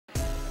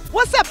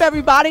What's up,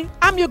 everybody?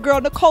 I'm your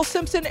girl, Nicole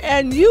Simpson,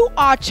 and you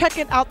are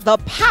checking out the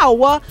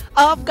power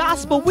of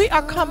gospel. We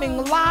are coming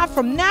live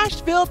from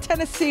Nashville,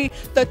 Tennessee,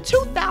 the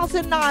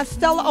 2009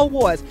 Stellar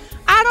Awards.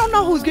 I don't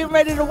know who's getting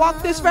ready to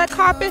walk this red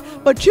carpet,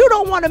 but you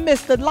don't want to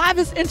miss the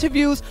livest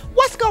interviews,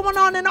 what's going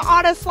on in the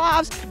artists'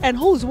 lives, and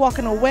who's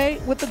walking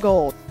away with the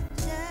gold.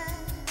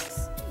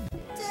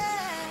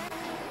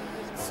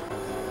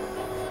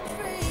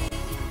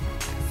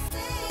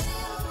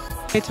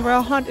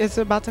 Terrell Hunt is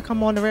about to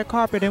come on the red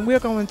carpet, and we're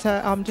going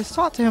to just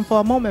talk to him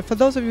for a moment. For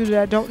those of you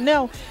that don't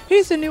know,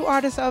 he's the new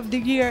artist of the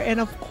year, and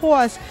of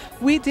course,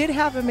 we did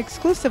have him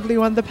exclusively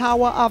on the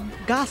Power of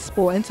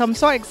Gospel, and so I'm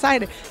so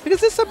excited because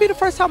this will be the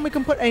first time we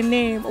can put a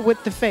name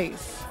with the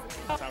face.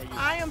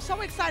 I am so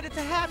excited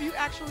to have you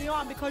actually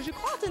on because you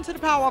called into the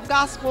Power of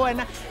Gospel,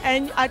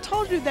 and I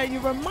told you that you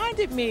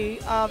reminded me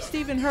of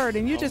Stephen Hurd,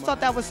 and you just thought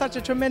that was such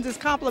a tremendous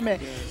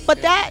compliment.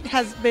 But that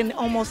has been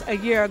almost a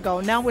year ago.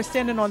 Now we're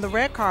standing on the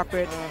red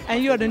carpet,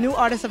 and you're the new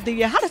artist of the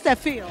year. How does that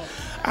feel?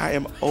 I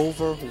am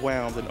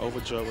overwhelmed and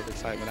overjoyed with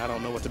excitement. I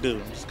don't know what to do.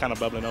 I'm just kind of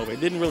bubbling over.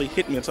 It didn't really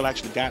hit me until I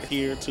actually got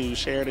here to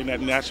Sheridan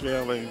at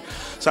Nashville. And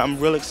so I'm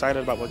really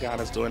excited about what God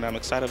is doing. I'm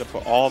excited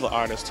for all the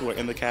artists who are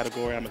in the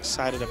category. I'm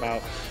excited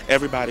about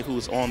everybody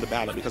who's on the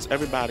ballot because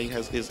everybody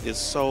is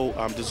so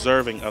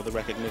deserving of the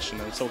recognition.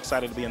 I'm so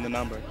excited to be in the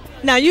number.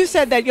 Now, you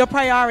said that your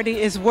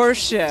priority is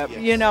worship,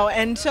 you know,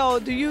 and so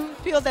do you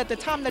feel that the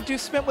time that you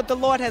spent with the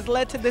Lord has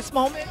led to this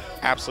moment?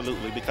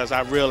 Absolutely, because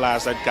I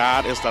realize that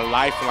God is the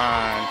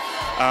lifeline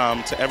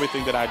to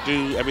everything that I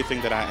do,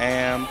 everything that I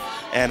am,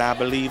 and I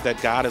believe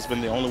that God has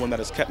been the only one that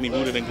has kept me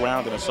rooted and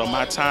grounded, and so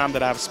my time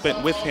that I've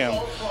spent with Him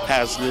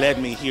has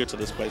led me here to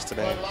this place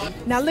today.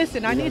 Now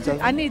listen, I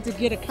need to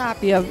get a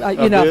copy of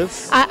you know,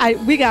 this.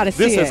 We got to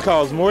see it. This has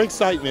caused more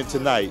excitement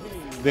tonight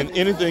than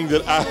anything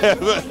that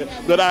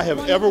I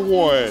have ever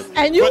worn.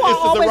 And you but are it's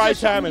at always the right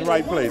time and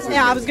right place.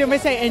 Yeah, I was going to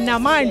say, and now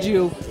mind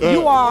you,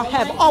 you all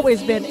have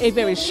always been a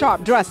very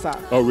sharp dresser.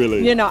 Oh,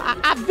 really? You know,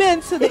 I've been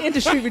to the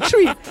industry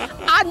retreat.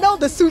 I know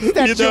the suits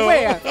that you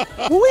wear.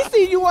 When we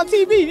see you on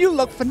TV, you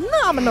look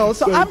phenomenal.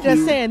 So I'm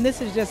just saying,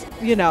 this is just,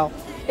 you know,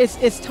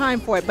 it's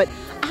time for it. But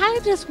I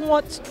just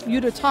want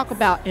you to talk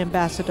about,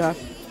 Ambassador,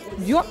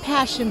 your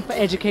passion for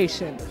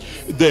education.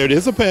 There it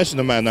is, a passion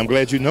of mine. I'm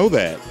glad you know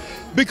that.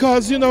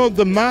 Because, you know,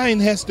 the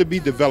mind has to be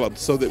developed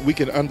so that we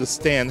can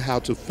understand how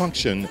to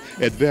function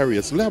at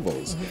various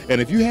levels.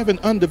 And if you have an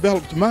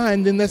undeveloped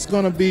mind, then that's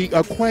going to be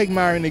a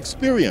quagmiring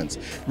experience,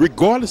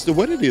 regardless of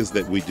what it is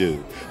that we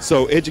do.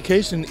 So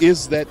education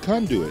is that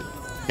conduit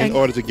in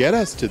order to get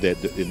us to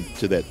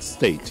that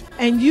state.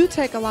 And you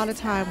take a lot of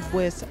time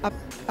with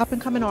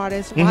up-and-coming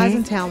artists,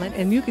 rising talent,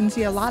 and you can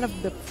see a lot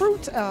of the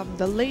fruit of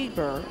the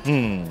labor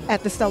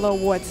at the Stellar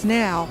Awards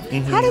now.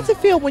 How does it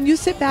feel when you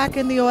sit back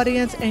in the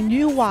audience and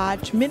you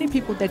watch many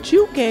people that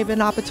you gave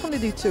an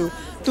opportunity to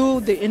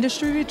through the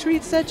industry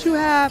retreats that you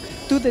have,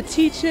 through the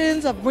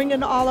teachings of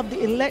bringing all of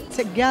the elect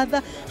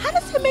together? How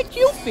does it make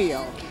you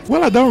feel?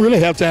 Well, I don't really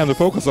have time to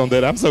focus on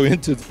that. I'm so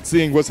into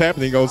seeing what's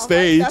happening on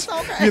stage,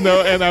 you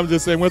know, and I'm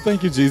just saying, well,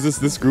 thank you, Jesus.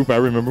 This group, I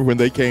remember when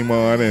they came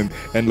on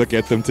and look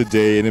at them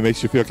today, and it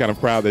makes you feel kind of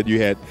proud that you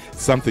had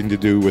something to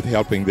do with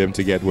helping them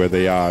to get where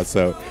they are.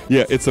 So,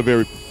 yeah, it's a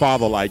very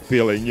father-like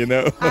feeling, you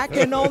know. I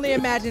can only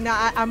imagine.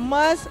 Now, I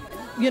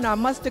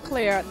must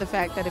declare the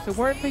fact that if it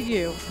weren't for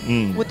you,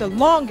 with the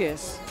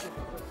longest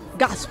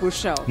gospel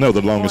show. No,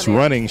 the longest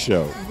running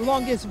show.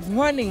 Longest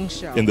running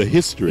show. In the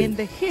history. In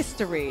the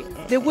history.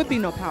 There would be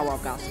no Power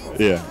of Gospel.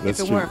 Yeah, that's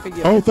if it true. weren't for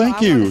you. Oh, thank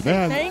you.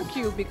 Thank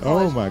you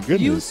because my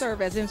goodness. you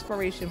serve as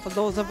inspiration for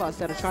those of us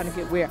that are trying to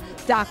get where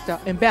Dr.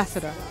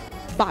 Ambassador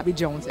Bobby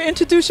Jones.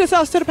 Introduce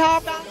yourselves to the Power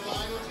of Gospel.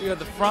 You're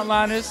the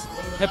Frontliners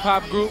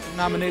hip-hop group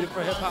nominated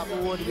for Hip-Hop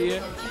Award of the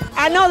Year.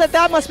 I know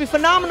that must be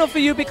phenomenal for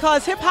you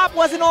because hip-hop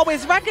wasn't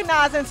always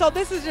recognized, and so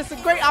this is just a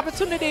great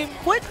opportunity.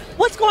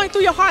 What's going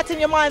through your hearts and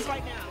your minds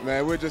right now?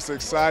 Man, we're just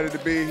excited to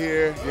be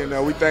here. You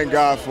know, we thank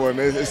God for it.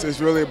 It's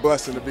really a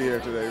blessing to be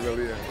here today, it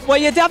really is. Well,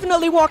 you're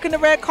definitely walking the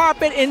red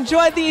carpet.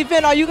 Enjoy the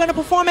event. Are you going to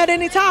perform at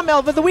any time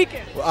over the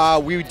weekend?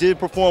 We did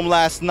perform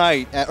last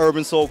night at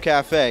Urban Soul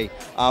Cafe,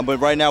 but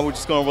right now we're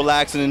just going to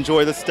relax and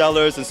enjoy the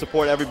Stellars and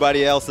support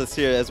everybody else that's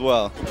here as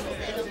well.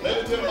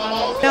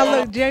 Now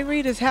look, Jay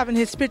Reed is having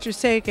his pictures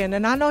taken,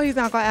 and I know he's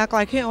not going to act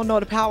like he don't know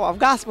the Power of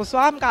Gospel, so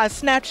I'm going to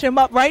snatch him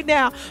up right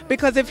now,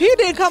 because if he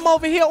didn't come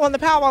over here on the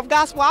Power of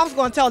Gospel, I was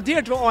going to tell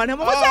Deirdre on him.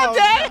 What's up,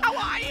 Jay? How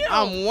are you?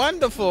 I'm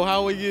wonderful.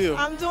 How are you?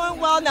 I'm doing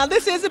well. Now,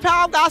 this is the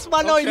Power of Gospel.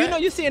 I know, you know,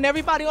 you're seeing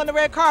everybody on the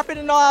red carpet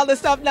and all this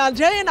stuff. Now,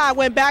 Jay and I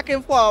went back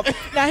and forth.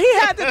 Now, he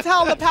had to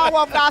tell the Power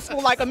of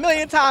Gospel like a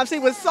million times he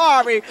was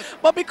sorry,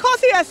 but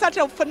because he had such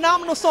a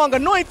phenomenal song,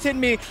 Anointed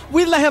Me,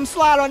 we let him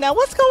slide on that.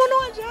 What's going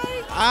on,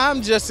 Jay?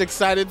 I'm just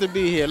excited to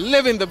be here,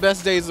 living the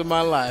best days of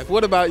my life.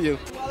 What about you?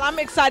 Well, I'm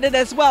excited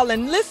as well.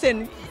 And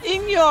listen,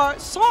 in your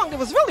song, it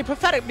was really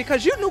prophetic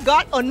because you knew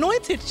God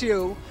anointed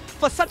you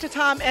for such a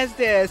time as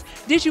this.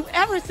 Did you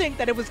ever think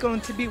that it was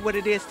going to be what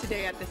it is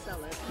today at the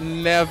Cellar?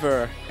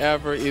 Never,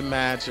 ever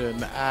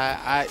imagined.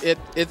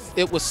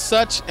 It was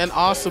such an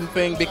awesome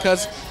thing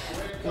because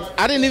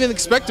I didn't even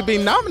expect to be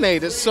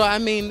nominated. So, I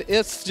mean,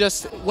 it's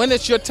just, when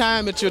it's your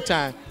time, it's your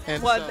time.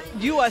 And Well, so-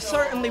 you are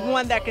certainly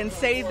one that can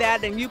say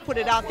that, and you put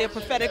it out there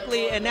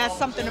prophetically, and that's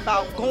something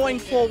about going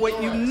forward.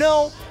 You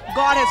know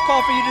God has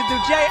called for you to do.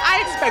 Jay,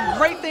 I expect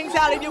great things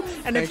out of you,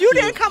 and if Thank you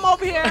you. didn't come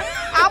over here,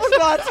 I was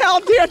going to tell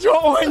Deirdre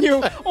on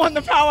you on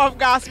the Power of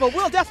Gospel.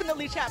 We'll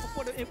definitely chat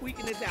before the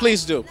weekend is out.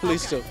 Please do,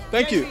 please do.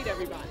 Thank Jay you. Reed,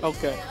 everybody.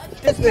 Okay.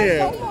 It's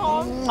been so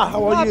long.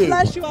 How are God you?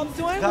 bless you. I'm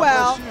doing God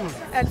well. bless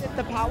you. And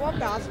the Power of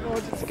Gospel,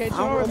 just in case you I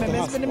don't love the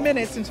remember, it's been a gospel.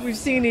 minute since we've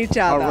seen each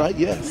All other. right,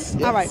 yes.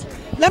 All right.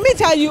 Let me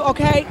tell you,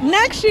 okay,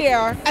 next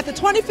year at the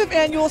 25th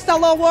Annual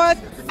Stellar Awards,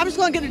 I'm just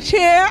going to get a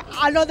chair.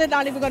 I know they're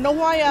not even going to know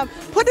who I am.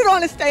 Put it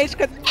on the stage,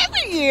 because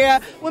every year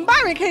when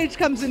Byron Cage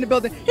comes in the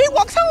building, he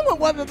walks home with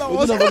one of those.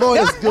 Well, you know, the Lord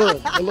is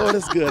good. The Lord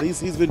is good.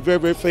 He's been very,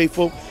 very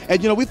faithful.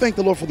 And, you know, we thank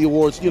the Lord for the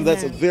awards. You know,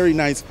 that's a Amen. very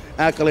nice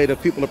accolade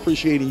of people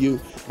appreciating you.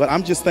 But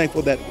I'm just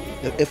thankful that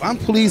if I'm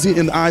pleasing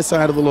in the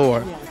eyesight of the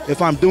Lord,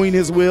 if I'm doing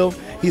his will,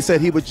 he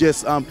said he would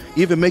just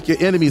even make your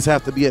enemies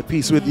have to be at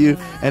peace with you,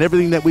 and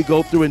everything that we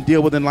go through and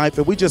deal with in life.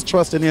 If we just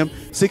trust in him,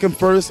 seek him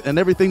first, and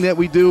everything that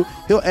we do,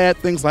 he'll add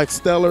things like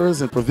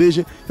stellars and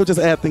provision. He'll just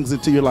add things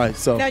into your life.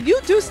 So Now, you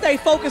do stay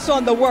focused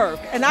on the work.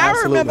 And I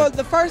Absolutely. remember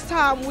the first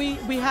time we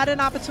had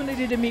an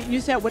opportunity to meet, you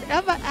said,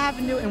 whatever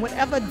avenue and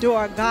whatever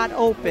door God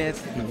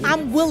opens,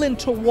 I'm willing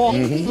to walk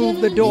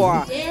through the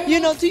door. You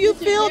know, do you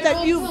feel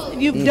that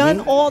you've done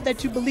all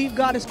that you believe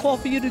God has called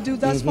for you to do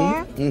thus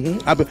far?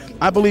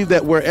 I believe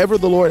that wherever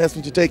the Lord has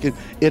me to take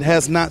it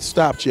has not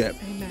stopped yet.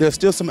 There's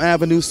still some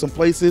avenues, some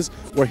places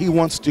where he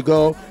wants to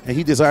go, and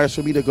he desires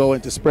for me to go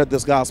and to spread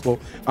this gospel.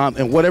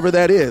 And whatever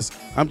that is,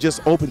 I'm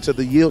just open to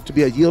to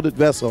be a yielded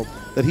vessel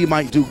that he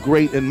might do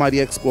great and mighty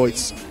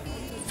exploits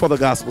for the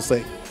gospel's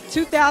sake.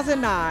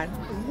 2009,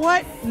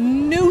 what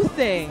new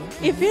thing,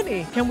 if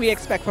any, can we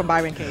expect from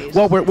Byron Cage?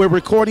 Well, we're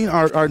recording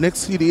our next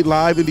CD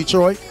live in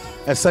Detroit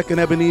at Second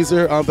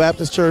Ebenezer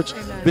Baptist Church.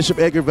 Amen. Bishop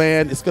Edgar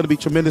Van. It's going to be a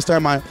tremendous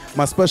time.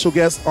 My special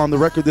guests on the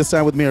record this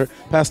time with me are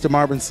Pastor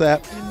Marvin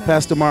Sapp,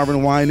 Pastor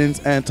Marvin Winans,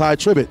 and Ty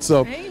Tribbett.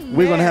 So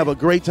we're going to have a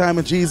great time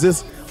in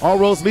Jesus. All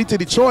roads lead to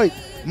Detroit.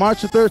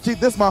 March the 13th.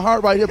 This is my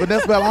heart right here,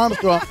 Vanessa Bell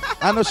Armstrong.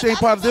 I know she ain't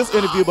part of this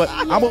interview, but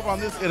I'm over on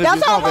this interview.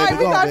 That's all Go on, right.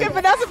 baby. We're Go on, going to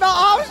baby. get Vanessa Bell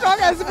Armstrong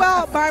as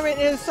well. Byron,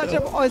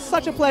 it's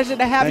such a pleasure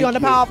to have you on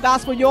the Thank you. Power of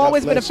Gospel. You've God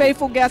always been a bless you.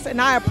 faithful guest,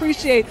 and I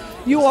appreciate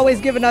you always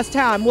giving us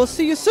time. We'll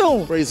see you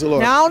soon. Praise the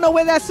Lord. Now, I don't know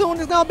where that soon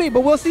is going to be,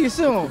 but we'll see you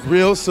soon.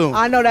 Real soon.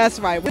 I know that's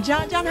right. Well,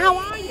 John, how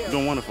are you?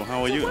 Doing wonderful.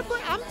 How are you?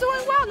 I'm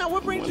doing well. Now,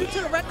 what brings you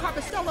to the Red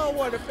Carpet Stellar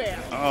Award Affair?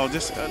 Oh,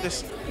 just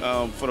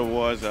for the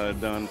awards I've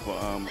done for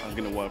I'm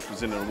getting an award,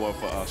 presented an award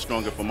for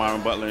Stronger for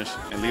Myron Butler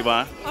and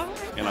Levi,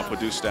 and I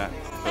produced that.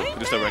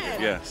 Produced that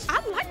record. Yes.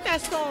 I like that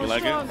song, You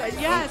like it? Stronger.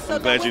 Yes.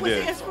 I'm glad you what was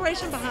did. the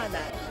inspiration behind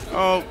that?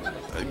 Oh,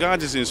 God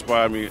just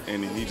inspired me,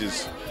 and He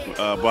just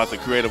brought the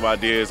creative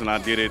ideas, and I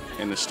did it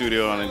in the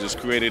studio, and I just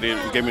created it,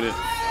 and gave me the.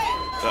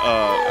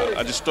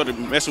 I just started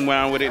messing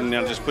around with it, and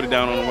I just put it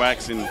down on the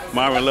wax. And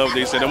Myron loved it.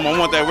 He said, "I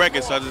want that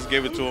record," so I just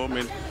gave it to him.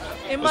 And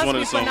It was must one of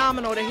be the songs.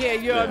 phenomenal to hear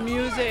your Yeah.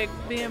 music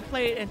being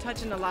played and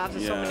touching the lives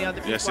of so Yeah. many other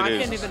people. Yes, it I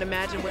is. can't even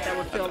imagine what that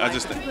would feel I like.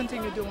 just But you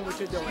continue doing what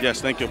you're doing.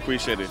 Yes, thank you,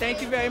 appreciate it.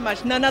 Thank you very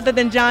much. None other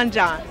than John.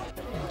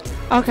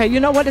 Okay, you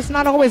know what? It's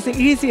not always the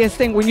easiest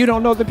thing when you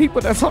don't know the people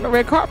that's on the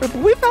red carpet,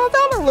 but we found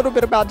out a little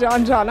bit about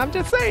John. I'm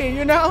just saying,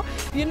 you know?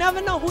 You never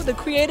know who the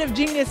creative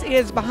genius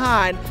is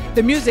behind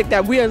the music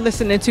that we are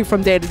listening to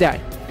from day to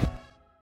day.